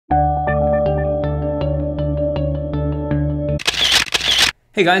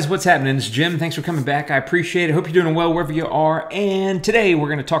Hey guys, what's happening? It's Jim. Thanks for coming back. I appreciate it. Hope you're doing well wherever you are. And today we're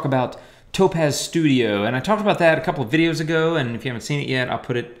going to talk about Topaz Studio. And I talked about that a couple of videos ago. And if you haven't seen it yet, I'll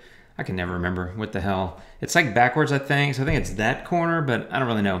put it, I can never remember what the hell. It's like backwards, I think. So I think it's that corner, but I don't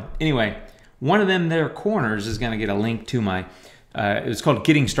really know. Anyway, one of them there corners is going to get a link to my, it was called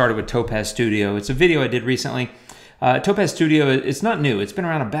Getting Started with Topaz Studio. It's a video I did recently. Topaz Studio, it's not new. It's been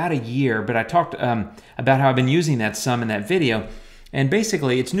around about a year, but I talked about how I've been using that some in that video. And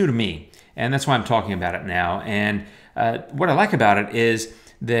basically, it's new to me, and that's why I'm talking about it now. And what I like about it is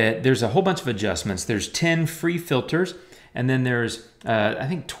that there's a whole bunch of adjustments. There's 10 free filters, and then there's, I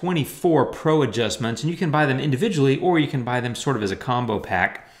think, 24 pro adjustments, and you can buy them individually, or you can buy them sort of as a combo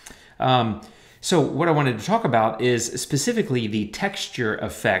pack. So what I wanted to talk about is specifically the texture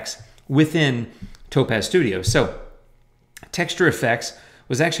effects within Topaz Studio. So texture effects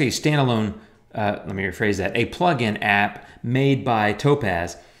was actually a standalone let me rephrase that, a plugin app made by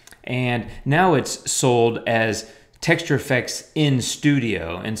Topaz, and now it's sold as texture effects in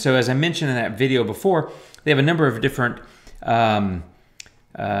Studio. And so as I mentioned in that video before, they have a number of different apps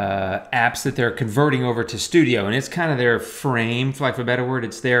that they're converting over to Studio, and it's kind of their frame, for lack of a better word.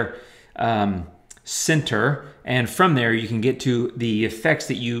 It's their center, and from there you can get to the effects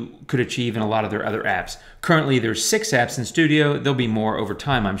that you could achieve in a lot of their other apps. Currently there's 6 apps in Studio. There'll be more over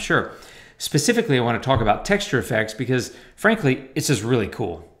time, I'm sure. Specifically, I want to talk about texture effects because, frankly, it's just really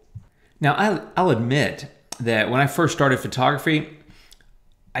cool. Now, I'll admit that when I first started photography,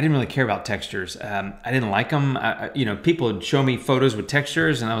 I didn't really care about textures. I didn't like them. You know, people would show me photos with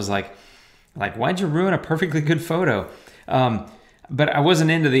textures, and I was like, why'd you ruin a perfectly good photo? But I wasn't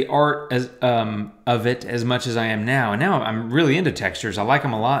into the art of it as much as I am now. And now I'm really into textures. I like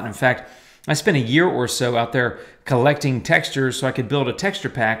them a lot. And in fact, I spent a year or so out there collecting textures so I could build a texture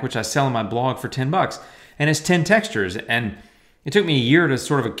pack, which I sell on my blog for 10 bucks. And it's 10 textures. And it took me a year to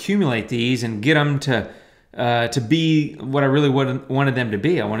sort of accumulate these and get them to be what I really wanted them to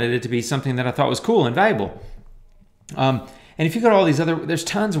be. I wanted it to be something that I thought was cool and valuable. And if you go to all these other, there's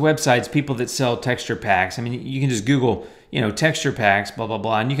tons of websites, people that sell texture packs. I mean, you can just Google, texture packs, blah, blah,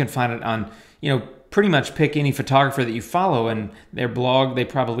 blah, and you can find it on, pretty much pick any photographer that you follow, and their blog, they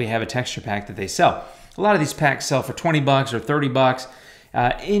probably have a texture pack that they sell. A lot of these packs sell for 20 bucks or 30 bucks.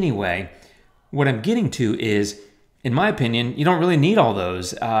 Anyway, what I'm getting to is, in my opinion, you don't really need all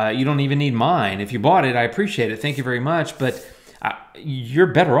those. You don't even need mine. If you bought it, I appreciate it. Thank you very much. But you're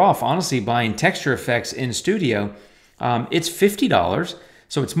better off, honestly, buying texture effects in Studio. It's $50,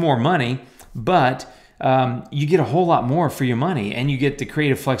 so it's more money, but you get a whole lot more for your money, and you get the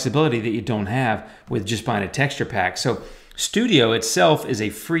creative flexibility that you don't have with just buying a texture pack. So Studio itself is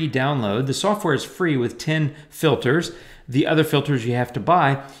a free download. The software is free with 10 filters. The other filters you have to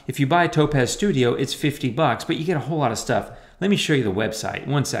buy. If you buy Topaz Studio, it's 50 bucks, but you get a whole lot of stuff. Let me show you the website.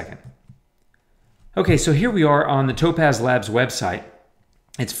 One second. Okay, so here we are on the Topaz Labs website.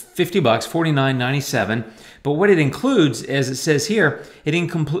 It's 50 bucks, $49.97. But what it includes, as it says here, it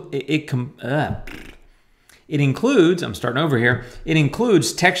includes, I'm starting over here, it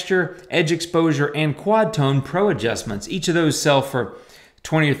includes texture, edge exposure, and quad tone pro adjustments. Each of those sell for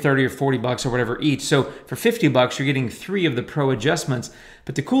 20 or 30 or 40 bucks or whatever each. So for 50 bucks, you're getting 3 of the pro adjustments.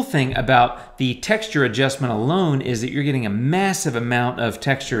 But the cool thing about the texture adjustment alone is that you're getting a massive amount of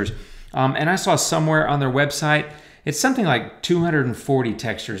textures. And I saw somewhere on their website, it's something like 240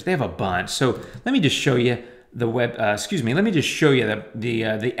 textures. They have a bunch. So let me just show you the let me just show you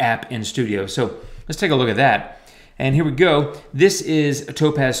the app in Studio. So let's take a look at that. And here we go. This is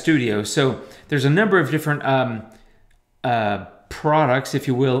Topaz Studio. So there's a number of different products, if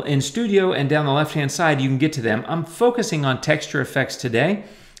you will, in Studio, and down the left-hand side, you can get to them. I'm focusing on texture effects today.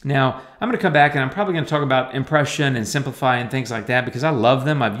 Now, I'm going to come back and I'm probably going to talk about impression and simplify and things like that because I love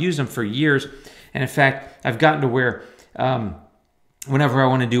them. I've used them for years. And in fact, I've gotten to where whenever I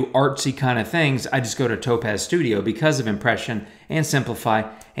want to do artsy kind of things, I just go to Topaz Studio because of impression and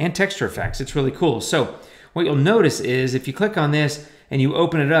simplify and texture effects. It's really cool. So what you'll notice is if you click on this and you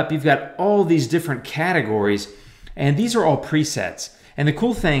open it up, you've got all these different categories, and these are all presets. And the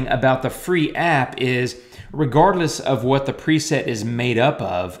cool thing about the free app is regardless of what the preset is made up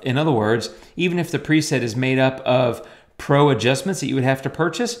of, in other words, even if the preset is made up of pro adjustments that you would have to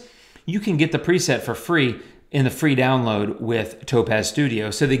purchase, you can get the preset for free in the free download with Topaz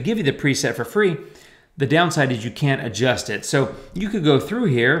Studio. So they give you the preset for free. The downside is you can't adjust it. So you could go through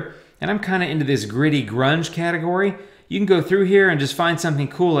here, and I'm kind of into this gritty grunge category. You can go through here and just find something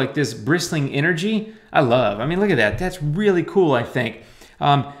cool like this bristling energy. I love. I mean, look at that. That's really cool, I think.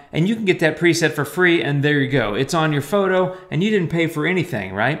 And you can get that preset for free, and there you go. It's on your photo, and you didn't pay for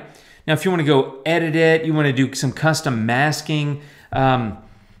anything, right? Now, if you want to go edit it, you want to do some custom masking,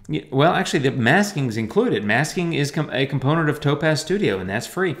 Well, actually, the masking is included. Masking is a component of Topaz Studio, and that's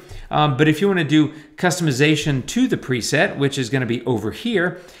free. But if you want to do customization to the preset, which is going to be over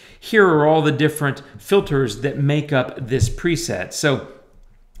here, here are all the different filters that make up this preset. So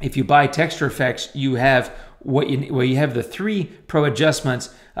if you buy texture effects, you have you have the 3 pro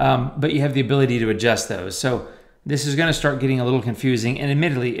adjustments, but you have the ability to adjust those. So this is going to start getting a little confusing, and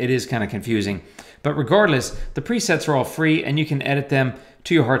admittedly, it is kind of confusing. But regardless, the presets are all free, and you can edit them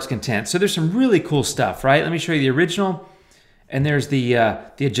to your heart's content. So there's some really cool stuff, right? Let me show you the original, and there's the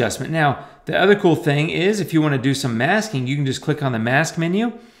adjustment. Now, the other cool thing is if you want to do some masking, you can just click on the mask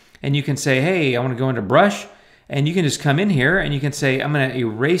menu, and you can say, hey, I want to go into brush, and you can just come in here, and you can say, I'm going to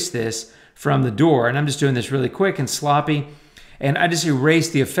erase this from the door, and I'm just doing this really quick and sloppy, and I just erase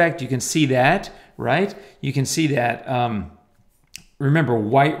the effect. You can see that, right? You can see that. Remember,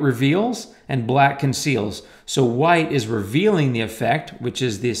 white reveals and black conceals. So white is revealing the effect, which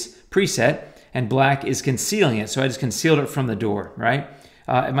is this preset, and black is concealing it. So I just concealed it from the door, right?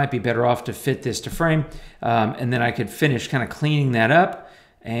 It might be better off to fit this to frame, and then I could finish kind of cleaning that up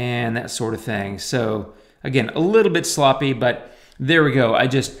and that sort of thing. So again, a little bit sloppy, but there we go. I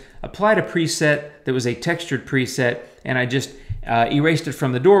just applied a preset that was a textured preset, and I just erased it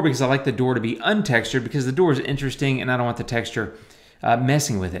from the door because I like the door to be untextured because the door is interesting and I don't want the texture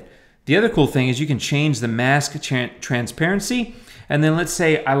messing with it. The other cool thing is you can change the mask transparency, and then let's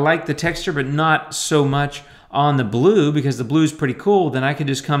say I like the texture but not so much on the blue because the blue is pretty cool, then I can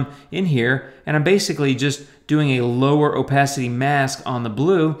just come in here and I'm basically just doing a lower opacity mask on the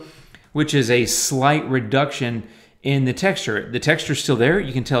blue, which is a slight reduction in the texture. The texture is still there.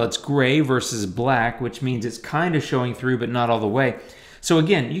 You can tell it's gray versus black, which means it's kind of showing through but not all the way. So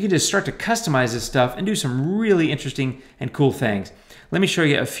again, you can just start to customize this stuff and do some really interesting and cool things. Let me show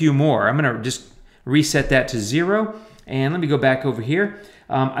you a few more. I'm going to just reset that to 0, and let me go back over here.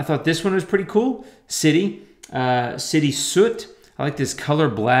 I thought this one was pretty cool. City Soot. I like this Color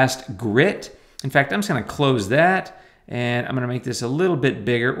Blast Grit. In fact, I'm just going to close that, and I'm going to make this a little bit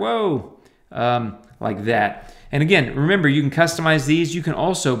bigger. Whoa, like that. And again, remember, you can customize these. You can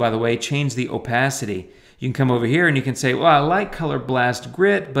also, by the way, change the opacity. You can come over here and you can say, well, I like Color Blast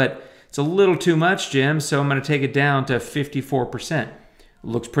Grit, but it's a little too much, Jim, so I'm going to take it down to 54%.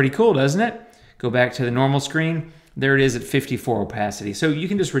 Looks pretty cool, doesn't it? Go back to the normal screen. There it is at 54 opacity. So you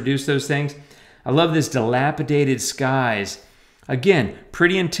can just reduce those things. I love this Dilapidated Skies. Again,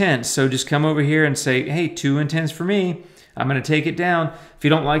 pretty intense, so just come over here and say, hey, too intense for me. I'm going to take it down. If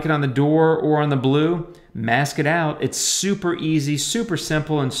you don't like it on the door or on the blue, mask it out. It's super easy, super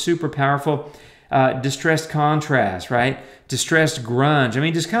simple, and super powerful. Distressed Contrast, right? Distressed Grunge. I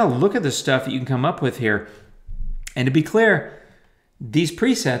mean, just kind of look at the stuff that you can come up with here. And to be clear, these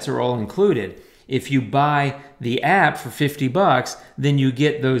presets are all included. If you buy the app for 50 bucks, then you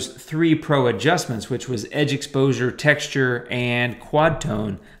get those 3 pro adjustments, which was edge exposure, texture, and quad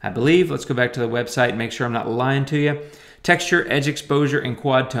tone, I believe. Let's go back to the website and make sure I'm not lying to you. Texture, edge exposure, and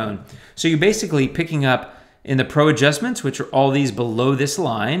quad tone. So you're basically picking up in the pro adjustments, which are all these below this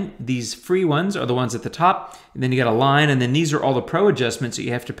line. These free ones are the ones at the top, and then you got a line, and then these are all the pro adjustments that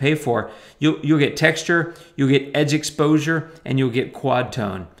you have to pay for. You'll get texture, you'll get edge exposure, and you'll get quad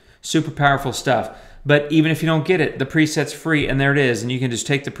tone. Super powerful stuff. But even if you don't get it, the preset's free, and there it is. And you can just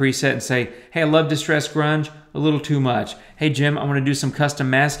take the preset and say, hey, I love Distressed Grunge, a little too much. Hey, Jim, I want to do some custom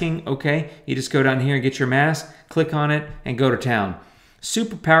masking. Okay, you just go down here and get your mask, click on it, and go to town.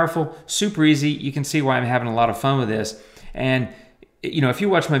 Super powerful, super easy. You can see why I'm having a lot of fun with this. And you know, if you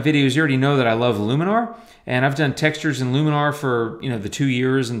watch my videos, you already know that I love Luminar, and I've done textures in Luminar for the 2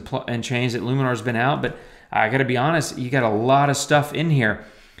 years and change that Luminar's been out. But I got to be honest, you got a lot of stuff in here.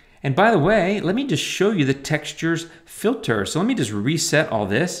 And by the way, let me just show you the textures filter. So let me just reset all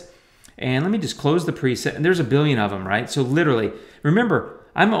this, and let me just close the preset. And there's a billion of them, right? So literally, remember,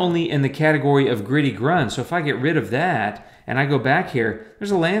 I'm only in the category of gritty grunge. So if I get rid of that and I go back here, there's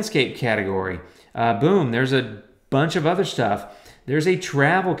a landscape category. Boom, there's a bunch of other stuff. There's a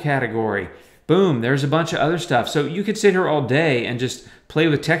travel category. Boom, there's a bunch of other stuff. So you could sit here all day and just play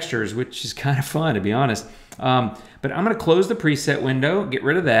with textures, which is kind of fun, to be honest. But I'm going to close the preset window, get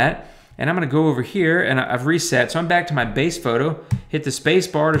rid of that, and I'm going to go over here, and I've reset. So I'm back to my base photo, hit the space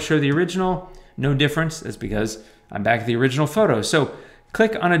bar to show the original. No difference. That's because I'm back at the original photo. So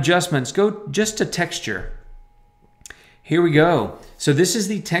click on adjustments, go just to texture. Here we go. So this is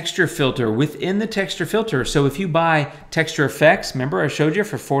the texture filter within the texture filter. So if you buy texture effects, remember I showed you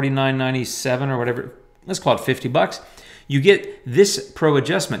for $49.97 or whatever, let's call it 50 bucks, you get this pro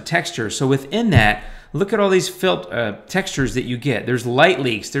adjustment texture. So within that, look at all these textures that you get. There's light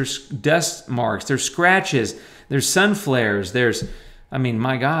leaks, there's dust marks, there's scratches, There's sun flares. There's, I mean,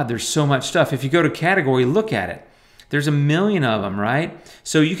 my God, there's so much stuff. If you go to category, look at it. There's a million of them, right?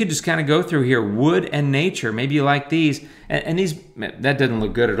 So you could just kind of go through here, wood and nature. Maybe you like these, and these, that doesn't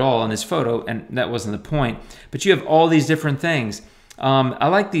look good at all in this photo, and that wasn't the point. But you have all these different things. I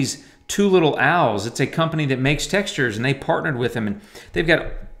like these Two Little Owls. It's a company that makes textures, and they partnered with them, and they've got,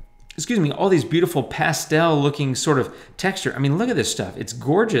 excuse me, all these beautiful pastel-looking sort of texture. I mean, look at this stuff. It's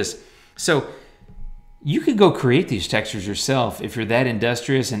gorgeous. So you could go create these textures yourself. If you're that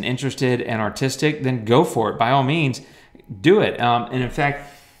industrious and interested and artistic, then go for it. By all means, do it. And in fact,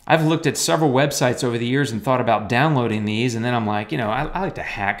 I've looked at several websites over the years and thought about downloading these, and then I'm like, you know, I like to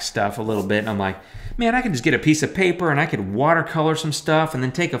hack stuff a little bit, and I'm like, man, I could just get a piece of paper and I could watercolor some stuff and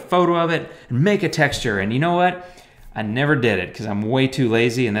then take a photo of it and make a texture. And you know what? I never did it because I'm way too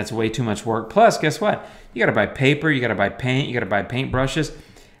lazy, and that's way too much work. Plus, guess what? You got to buy paper, you got to buy paint, you got to buy paint brushes.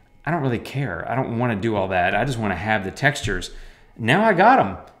 I don't really care. I don't want to do all that. I just want to have the textures. Now I got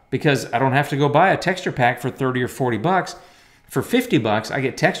them because I don't have to go buy a texture pack for 30 or 40 bucks. For 50 bucks, I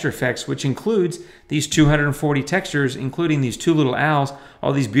get texture effects, which includes these 240 textures, including these Two Little Owls,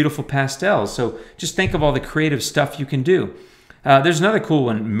 all these beautiful pastels. So just think of all the creative stuff you can do. There's another cool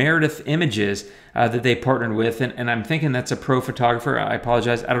one, Meredith Images, that they partnered with, and I'm thinking that's a pro photographer. I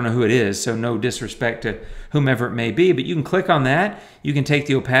apologize, I don't know who it is, so no disrespect to whomever it may be, but you can click on that. You can take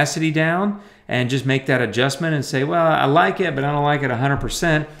the opacity down and just make that adjustment and say, well, I like it, but I don't like it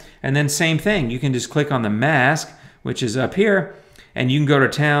 100%. And then same thing, you can just click on the mask, which is up here, and you can go to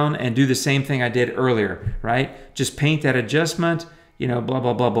town and do the same thing I did earlier, right? Just paint that adjustment, you know, blah,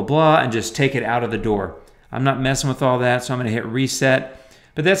 blah, blah, blah, blah, and just take it out of the door. I'm not messing with all that, so I'm going to hit reset.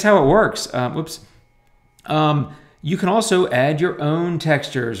 But that's how it works. You can also add your own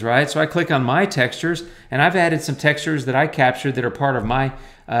textures, right? So I click on my textures, and I've added some textures that I captured that are part of my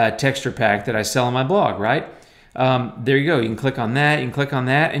texture pack that I sell on my blog, right? There you go. You can click on that, you can click on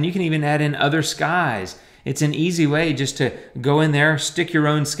that, and you can even add in other skies. It's an easy way just to go in there, stick your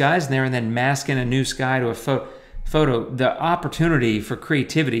own skies in there, and then mask in a new sky to a photo. The opportunity for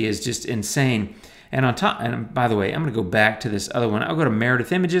creativity is just insane. And on top, and by the way, I'm going to go back to this other one. I'll go to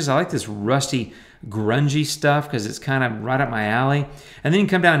Meredith Images. I like this rusty, grungy stuff because it's kind of right up my alley. And then you can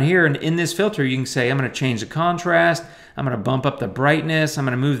come down here, and in this filter, you can say, I'm going to change the contrast. I'm going to bump up the brightness. I'm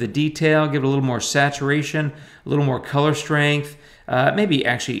going to move the detail, give it a little more saturation, a little more color strength. Maybe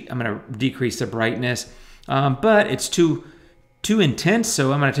actually, I'm going to decrease the brightness. But it's too intense,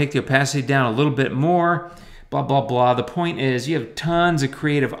 so I'm going to take the opacity down a little bit more. Blah, blah, blah. The point is you have tons of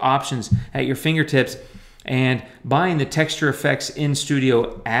creative options at your fingertips, and buying the Texture Effects in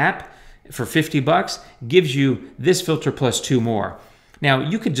Studio app for 50 bucks gives you this filter plus 2 more. Now,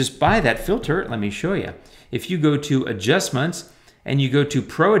 you could just buy that filter. Let me show you. If you go to Adjustments and you go to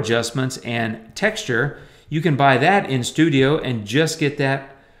Pro Adjustments and Texture, you can buy that in Studio and just get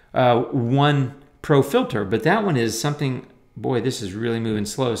that one Pro filter. But that one is something, boy, this is really moving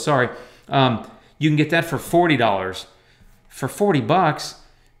slow. Sorry. You can get that for $40. For 40 bucks,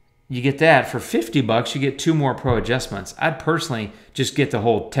 you get that. For 50 bucks, you get 2 more Pro adjustments. I'd personally just get the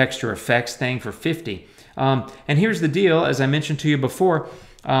whole Texture Effects thing for 50. And here's the deal, as I mentioned to you before,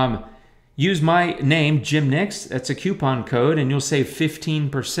 use my name, Jim Nix. That's a coupon code, and you'll save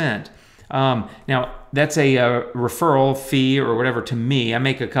 15%. Now, that's a referral fee or whatever to me. I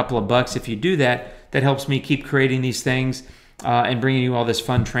make a couple of bucks if you do that. That helps me keep creating these things. And bringing you all this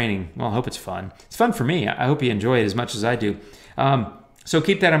fun training. Well, I hope it's fun. It's fun for me. I hope you enjoy it as much as I do. So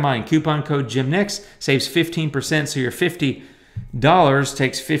keep that in mind. Coupon code JimNix saves 15%. So your $50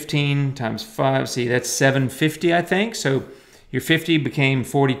 takes 15 times 5. See, that's $750, I think. So your 50 became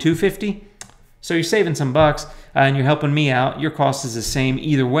 $42.50. So you're saving some bucks, and you're helping me out. Your cost is the same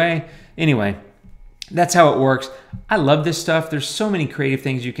either way. Anyway, that's how it works. I love this stuff. There's so many creative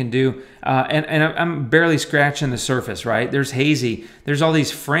things you can do. And I'm barely scratching the surface, right? There's hazy. There's all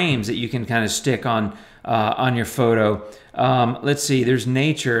these frames that you can kind of stick on your photo. Let's see. There's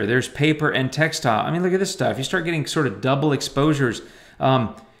nature. There's paper and textile. I mean, look at this stuff. You start getting sort of double exposures.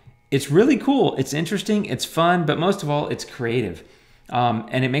 It's really cool. It's interesting. It's fun. But most of all, it's creative.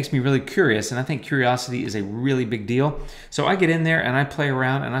 And it makes me really curious, and I think curiosity is a really big deal. So I get in there and I play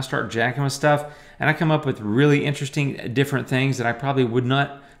around and I start jacking with stuff, and I come up with really interesting different things that I probably would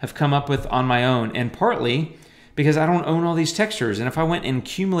not have come up with on my own, and partly because I don't own all these textures. And if I went and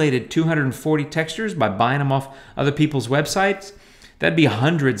accumulated 240 textures by buying them off other people's websites, that'd be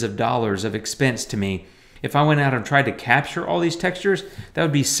hundreds of dollars of expense to me. If I went out and tried to capture all these textures, that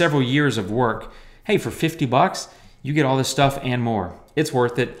would be several years of work. Hey, for 50 bucks, you get all this stuff and more. It's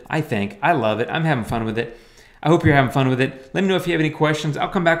worth it, I think. I love it. I'm having fun with it. I hope you're having fun with it. Let me know if you have any questions. I'll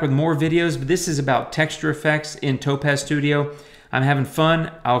come back with more videos, but this is about texture effects in Topaz Studio. I'm having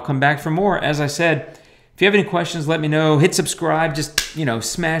fun. I'll come back for more. As I said, if you have any questions, let me know. Hit subscribe. Just, you know,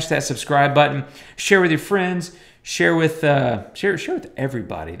 smash that subscribe button. Share with your friends. Share with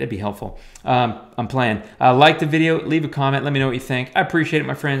everybody. That'd be helpful. I'm playing. Like the video. Leave a comment. Let me know what you think. I appreciate it,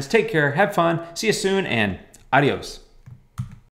 my friends. Take care. Have fun. See you soon, and adios.